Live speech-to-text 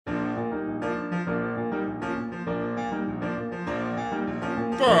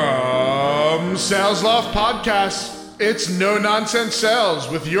From Sales Loft Podcast, it's No Nonsense Sales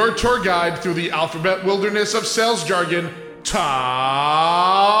with your tour guide through the alphabet wilderness of sales jargon,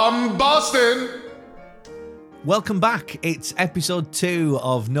 Tom Boston. Welcome back. It's episode 2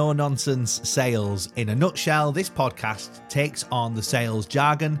 of No Nonsense Sales. In a nutshell, this podcast takes on the sales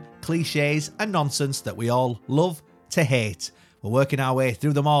jargon, cliches, and nonsense that we all love to hate. We're working our way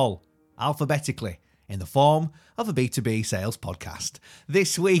through them all, alphabetically, in the form of a B2B sales podcast.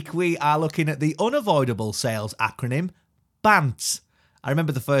 This week, we are looking at the unavoidable sales acronym, BANT. I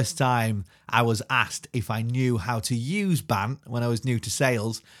remember the first time I was asked if I knew how to use BANT when I was new to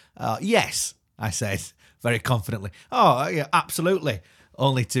sales. Yes, I said very confidently. Oh, yeah, absolutely.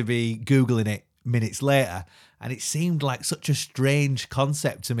 Only to be Googling it minutes later. And it seemed like such a strange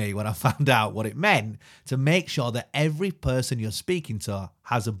concept to me when I found out what it meant to make sure that every person you're speaking to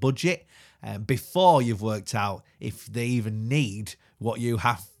has a budget before you've worked out if they even need what you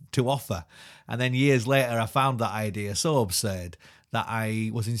have to offer. And then years later, I found that idea so absurd that I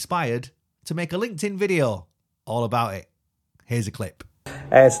was inspired to make a LinkedIn video all about it. Here's a clip.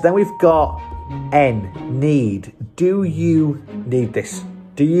 So then we've got N, need. Do you need this?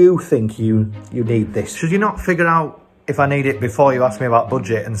 Do you think you need this? Should you not figure out if I need it before you ask me about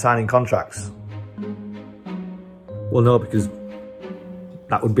budget and signing contracts? Well, no, because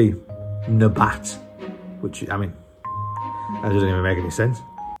that would be Nabat, which, I mean, that doesn't even make any sense.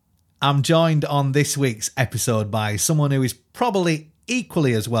 I'm joined on this week's episode by someone who is probably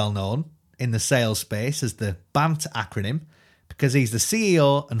equally as well known in the sales space as the BANT acronym, because he's the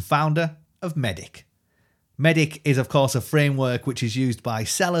CEO and founder of Medic. Medic is, of course, a framework which is used by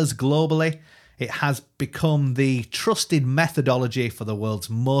sellers globally. It has become the trusted methodology for the world's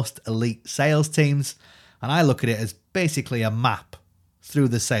most elite sales teams, and I look at it as basically a map through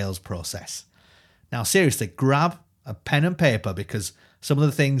the sales process. Now, seriously, grab a pen and paper, because some of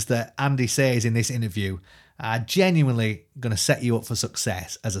the things that Andy says in this interview are genuinely going to set you up for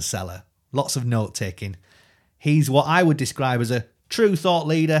success as a seller. Lots of note-taking. He's what I would describe as a true thought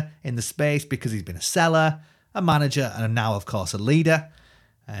leader in the space because he's been a seller, a manager, and now, of course, a leader.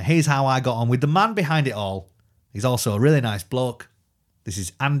 Here's how I got on with the man behind it all. He's also a really nice bloke. This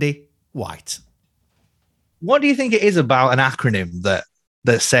is Andy Whyte. What do you think it is about an acronym that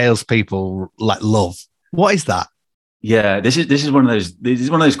salespeople love? What is that? Yeah, this is one of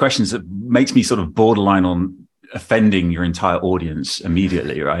those questions that makes me sort of borderline on offending your entire audience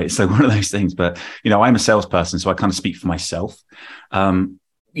immediately, right? So one of those things, but I'm a salesperson, so I kind of speak for myself.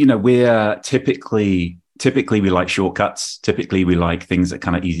 We're typically we like shortcuts. Typically we like things that are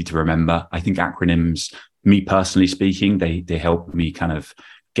kind of easy to remember. I think acronyms, me personally speaking, they help me kind of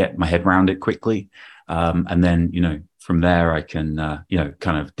get my head around it quickly. And then, from there I can,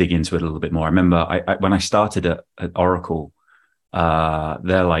 kind of dig into it a little bit more. I remember when I started at Oracle,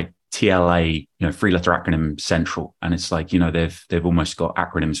 they're like TLA, 3-letter acronym central. And it's like, they've almost got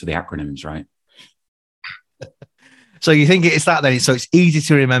acronyms for the acronyms, right? So you think it's that then? So it's easy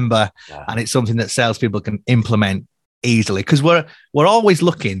to remember, yeah. And it's something that salespeople can implement easily, because we're always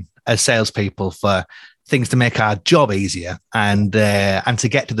looking as salespeople for things to make our job easier and to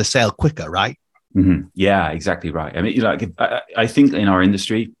get to the sale quicker, right? Mm-hmm. Yeah, exactly right. I mean, I think in our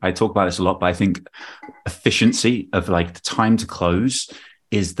industry, I talk about this a lot, but I think efficiency of like the time to close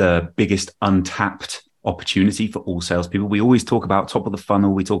is the biggest untapped opportunity for all salespeople. We always talk about top of the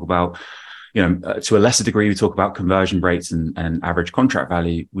funnel. We talk about, to a lesser degree, we talk about conversion rates and average contract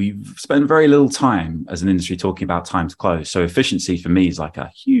value. We've spent very little time as an industry talking about time to close. So efficiency for me is like a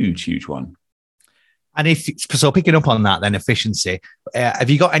huge, huge one. And so picking up on that, then efficiency, have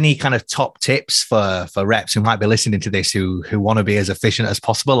you got any kind of top tips for reps who might be listening to this who want to be as efficient as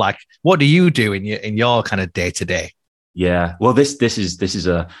possible? Like, what do you do in your kind of day to day? Yeah, well, this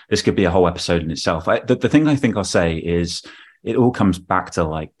could be a whole episode in itself. The thing I think I'll say is it all comes back to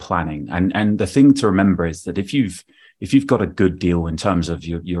like planning, and the thing to remember is that if you've got a good deal in terms of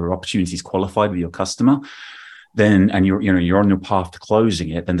your opportunities qualified with your customer, then, and you're on your path to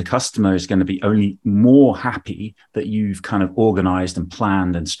closing it, then the customer is going to be only more happy that you've kind of organized and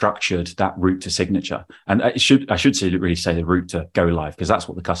planned and structured that route to signature. And I should really say the route to go live, because that's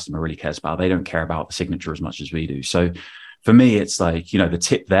what the customer really cares about. They don't care about the signature as much as we do. So for me, it's like, the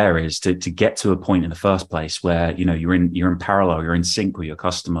tip there is to get to a point in the first place where, you're in parallel, you're in sync with your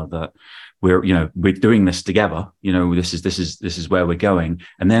customer, that we're doing this together. This is where we're going.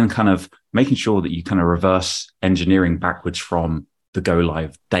 And then kind of making sure that you kind of reverse engineering backwards from the go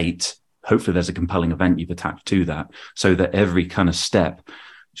live date. Hopefully there's a compelling event you've attached to that, so that every kind of step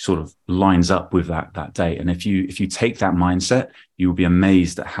sort of lines up with that date. And if you take that mindset, you will be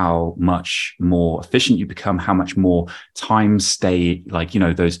amazed at how much more efficient you become, how much more time stay, like,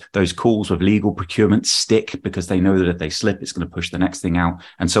 those calls with legal procurement stick because they know that if they slip, it's going to push the next thing out,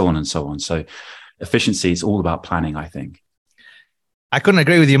 and so on and so on. So efficiency is all about planning, I think. I couldn't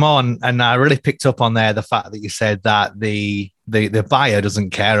agree with you more, and I really picked up on there the fact that you said that the buyer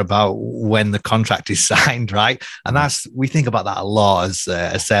doesn't care about when the contract is signed, right? And we think about that a lot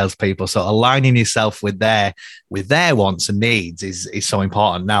as salespeople. So aligning yourself with their wants and needs is so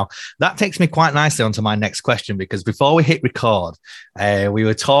important. Now, that takes me quite nicely onto my next question, because before we hit record, we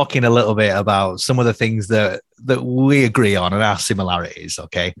were talking a little bit about some of the things that we agree on and our similarities,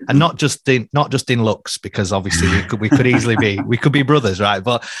 okay, and not just in looks, because obviously we could easily be brothers, right?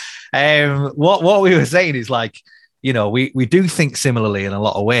 But what we were saying is, like, we do think similarly in a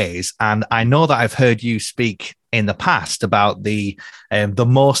lot of ways, and I know that I've heard you speak in the past about the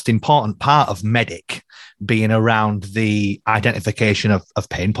most important part of Medic being around the identification of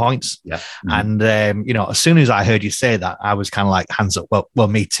pain points. Yeah, and as soon as I heard you say that, I was kind of like, hands up. Well,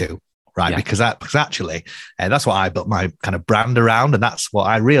 me too. Right. Yeah. Because actually, that's what I built my kind of brand around. And that's what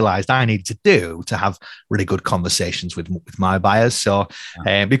I realized I needed to do to have really good conversations with my buyers. So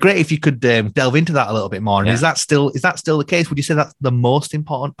it'd be great if you could delve into that a little bit more. And is that still the case? Would you say that's the most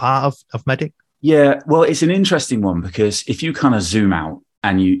important part of Medic? Yeah, well, it's an interesting one, because if you kind of zoom out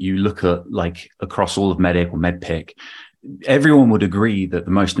and you look at, like, across all of Medic or MedPick, everyone would agree that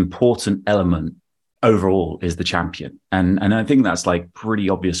the most important element overall is the champion. And I think that's, like, pretty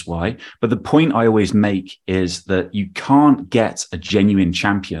obvious why. But the point I always make is that you can't get a genuine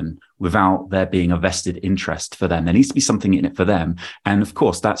champion without there being a vested interest for them. There needs to be something in it for them. And of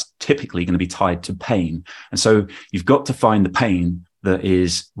course, that's typically going to be tied to pain. And so you've got to find the pain that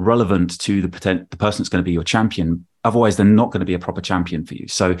is relevant to the person that's going to be your champion. Otherwise, they're not going to be a proper champion for you.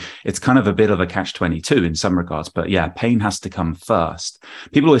 So it's kind of a bit of a catch-22 in some regards. But yeah, pain has to come first.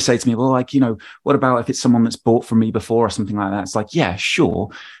 People always say to me, well, like, what about if it's someone that's bought from me before or something like that? It's like, yeah,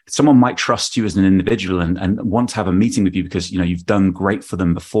 sure. Someone might trust you as an individual and want to have a meeting with you because, you've done great for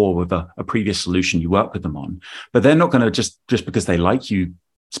them before with a previous solution you worked with them on. But they're not going to just because they like you,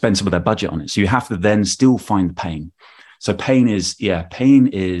 spend some of their budget on it. So you have to then still find the pain. So pain is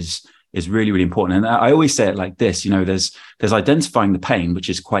really, really important. And I always say it like this, there's identifying the pain, which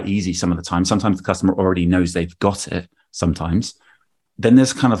is quite easy some of the time. Sometimes the customer already knows they've got it sometimes. Then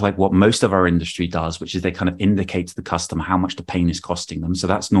there's kind of like what most of our industry does, which is they kind of indicate to the customer how much the pain is costing them. So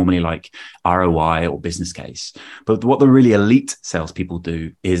that's normally like ROI or business case. But what the really elite salespeople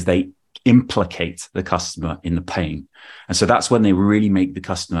do is they implicate the customer in the pain. And so that's when they really make the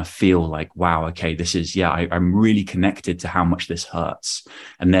customer feel like, wow, okay, this is, I'm really connected to how much this hurts.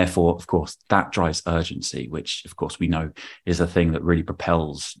 And therefore, of course, that drives urgency, which of course we know is a thing that really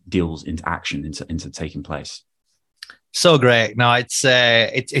propels deals into action, into taking place. So great. No, it's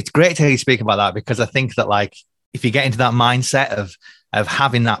great to hear you speak about that, because I think that, like, if you get into that mindset of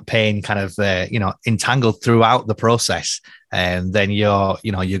having that pain kind of entangled throughout the process, and then you're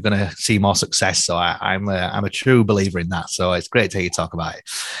going to see more success. So I'm a true believer in that. So it's great to hear you talk about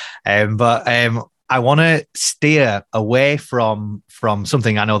it. But I want to steer away from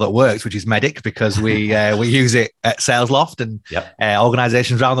something I know that works, which is Medic, because we use it at SalesLoft, and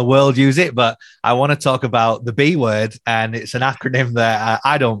organizations around the world use it. But I want to talk about the B word, and it's an acronym that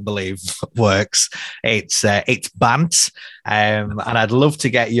I don't believe works. It's BANT, and I'd love to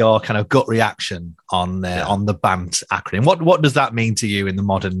get your kind of gut reaction on the BANT acronym. What does that mean to you in the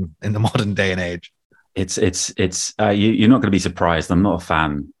modern day and age? You're not going to be surprised. I'm not a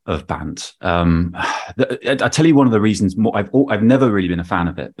fan of BANT. I tell you one of the reasons. I've never really been a fan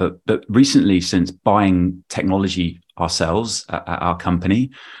of it, but recently, since buying technology ourselves at our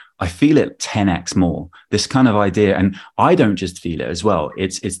company, I feel it 10x more. This kind of idea, and I don't just feel it as well.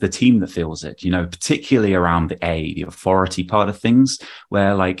 It's the team that feels it. Particularly around the authority part of things,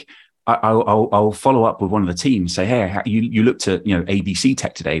 where like, I'll follow up with one of the teams, say, hey, you looked at ABC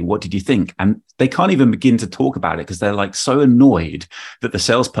Tech today. What did you think? And they can't even begin to talk about it because they're like so annoyed that the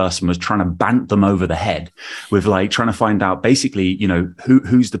salesperson was trying to bant them over the head with like trying to find out basically,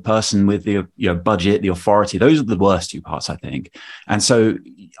 who's the person with the budget, the authority. Those are the worst two parts, I think. And so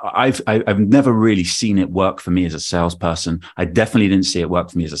I've never really seen it work for me as a salesperson. I definitely didn't see it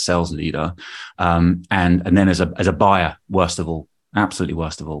work for me as a sales leader. And then as a buyer, worst of all, absolutely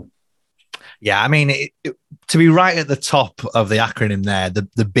worst of all. Yeah, I mean, to be right at the top of the acronym there,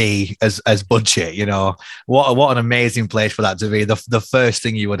 the B as budget, what an amazing place for that to be the first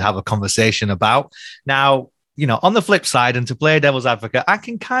thing you would have a conversation about. Now, on the flip side, and to play devil's advocate, I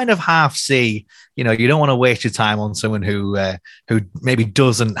can kind of half see, you don't want to waste your time on someone who maybe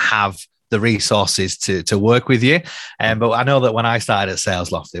doesn't have the resources to work with you. But I know that when I started at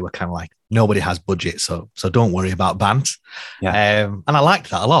SalesLoft, they were kind of like, nobody has budget, so don't worry about BANT. Yeah. And I liked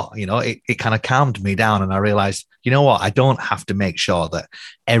that a lot. It kind of calmed me down, and I realized, you know what, I don't have to make sure that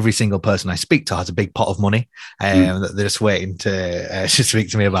every single person I speak to has a big pot of money that they're just waiting to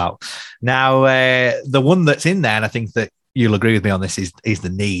speak to me about. Now, the one that's in there, and I think that you'll agree with me on this, is the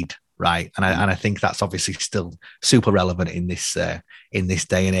need. Right. And I think that's obviously still super relevant in this day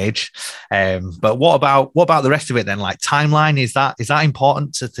and age. But what about the rest of it then? Like timeline, is that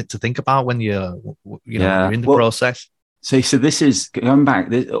important to think about when you're in the process? So this is going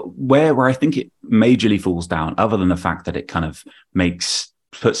back where I think it majorly falls down, other than the fact that it kind of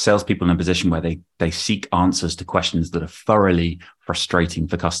puts salespeople in a position where they seek answers to questions that are thoroughly frustrating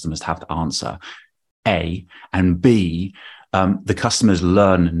for customers to have to answer. A, and B, the customers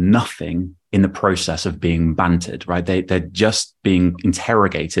learn nothing in the process of being bantered, right? They're just being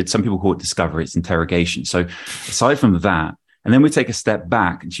interrogated. Some people call it discovery, it's interrogation. So aside from that, and then we take a step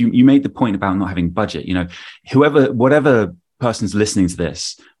back. You made the point about not having budget. Whatever person's listening to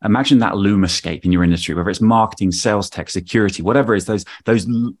this, imagine that loom escape in your industry, whether it's marketing, sales tech, security, whatever it is,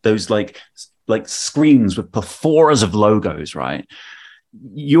 those like screens with plethora of logos, right?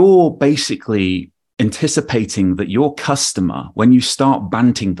 You're basically anticipating that your customer, when you start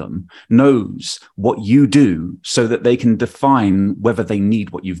banting them, knows what you do so that they can define whether they need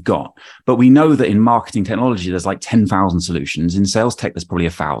what you've got. But we know that in marketing technology, there's like 10,000 solutions. In sales tech, there's probably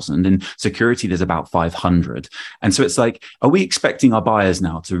 1,000. In security, there's about 500. And so it's like, are we expecting our buyers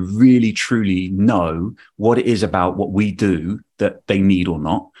now to really, truly know what it is about what we do that they need or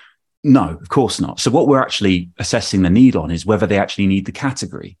not? No, of course not. So what we're actually assessing the need on is whether they actually need the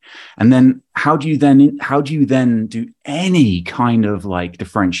category. And then how do you then do any kind of like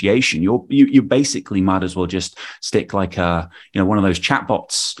differentiation? You basically might as well just stick like one of those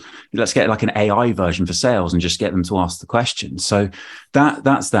chatbots. Let's get like an AI version for sales and just get them to ask the question. So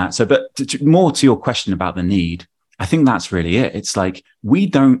that's that. So, but more to your question about the need, I think that's really it. It's like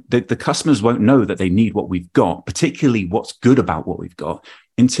the customers won't know that they need what we've got, particularly what's good about what we've got,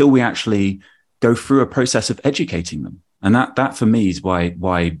 until we actually go through a process of educating them. And that for me is why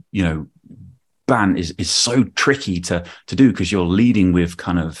BANT is so tricky to do, because you're leading with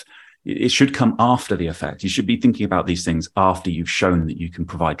kind of, it should come after the effect. You should be thinking about these things after you've shown that you can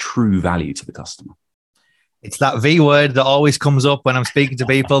provide true value to the customer. It's that V word that always comes up when I'm speaking to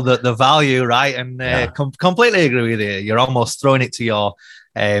people, the value, right? And completely agree with you. You're almost throwing it to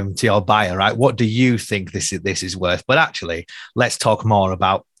your buyer, right? What do you think this is worth? But actually, let's talk more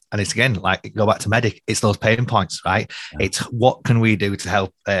about, and it's again, like go back to Medic, it's those pain points, right? Yeah. It's what can we do to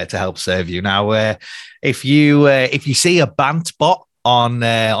help serve you. Now, if you see a BANT bot on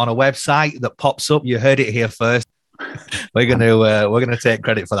a website that pops up, you heard it here first. We're gonna take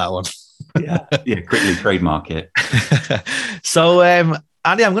credit for that one. Quickly trademark it. So,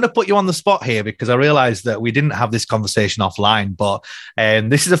 Andy, I'm going to put you on the spot here because I realized that we didn't have this conversation offline, but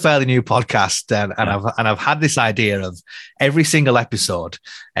this is a fairly new podcast, and I've had this idea of every single episode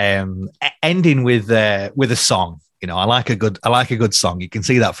ending with a song. I like a good song. You can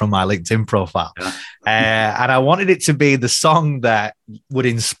see that from my LinkedIn profile. And I wanted it to be the song that would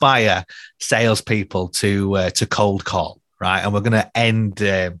inspire salespeople to cold call. Right. And we're going to end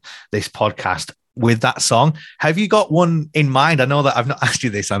this podcast with that song. Have you got one in mind? I know that I've not asked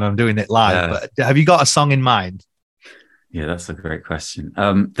you this and I'm doing it live, but have you got a song in mind? Yeah, that's a great question.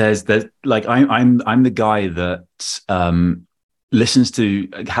 There's like, I'm the guy that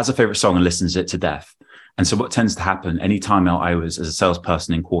has a favorite song and listens it to death. And so what tends to happen anytime I was as a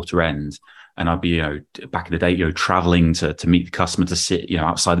salesperson in quarter end, and I'd be, back in the day, traveling to meet the customer, to sit,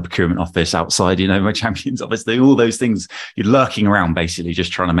 outside the procurement office, outside, my champion's office, all those things, you're lurking around, basically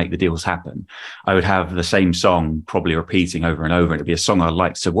just trying to make the deals happen. I would have the same song probably repeating over and over, and it'd be a song I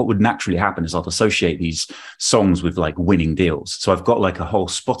liked. So what would naturally happen is I'd associate these songs with like winning deals. So I've got like a whole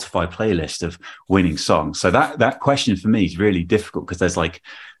Spotify playlist of winning songs. So that question for me is really difficult, because there's like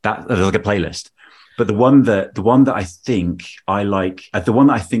a playlist. But the one that I think I like, the one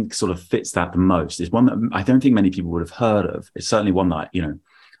that I think sort of fits that the most, is one that I don't think many people would have heard of. It's certainly one that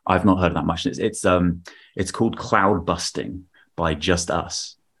I've not heard that much. It's called "Cloud Busting" by Just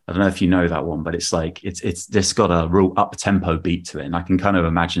Us. I don't know if you know that one, but it's like it's just got a real up tempo beat to it, and I can kind of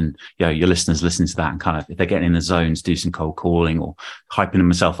imagine your listeners listening to that and kind of, if they're getting in the zones, do some cold calling or hyping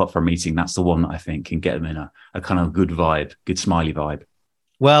themselves up for a meeting. That's the one that I think can get them in a kind of good vibe, good smiley vibe.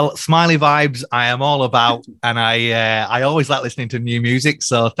 Well, smiley vibes I am all about, and I always like listening to new music.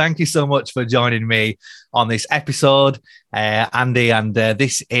 So thank you so much for joining me on this episode, Andy. And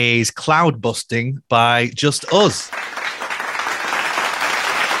this is Cloud Busting by Just Us.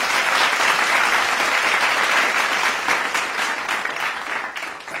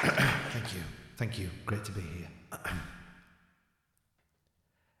 Thank you. Great to be here.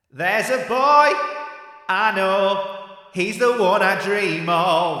 There's a boy I know. He's the one I dream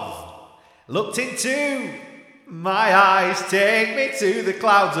of. Looked into my eyes, take me to the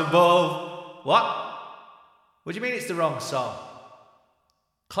clouds above. What? What do you mean it's the wrong song?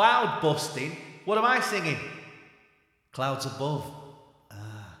 Cloud busting? What am I singing? Clouds above.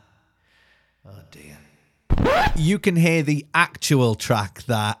 Oh dear. You can hear the actual track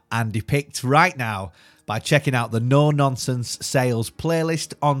that Andy picked right now by checking out the No Nonsense Sales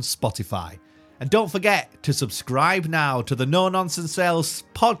playlist on Spotify. And don't forget to subscribe now to the No Nonsense Sales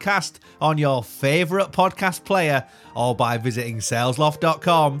podcast on your favourite podcast player or by visiting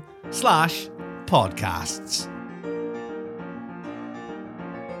salesloft.com/podcasts.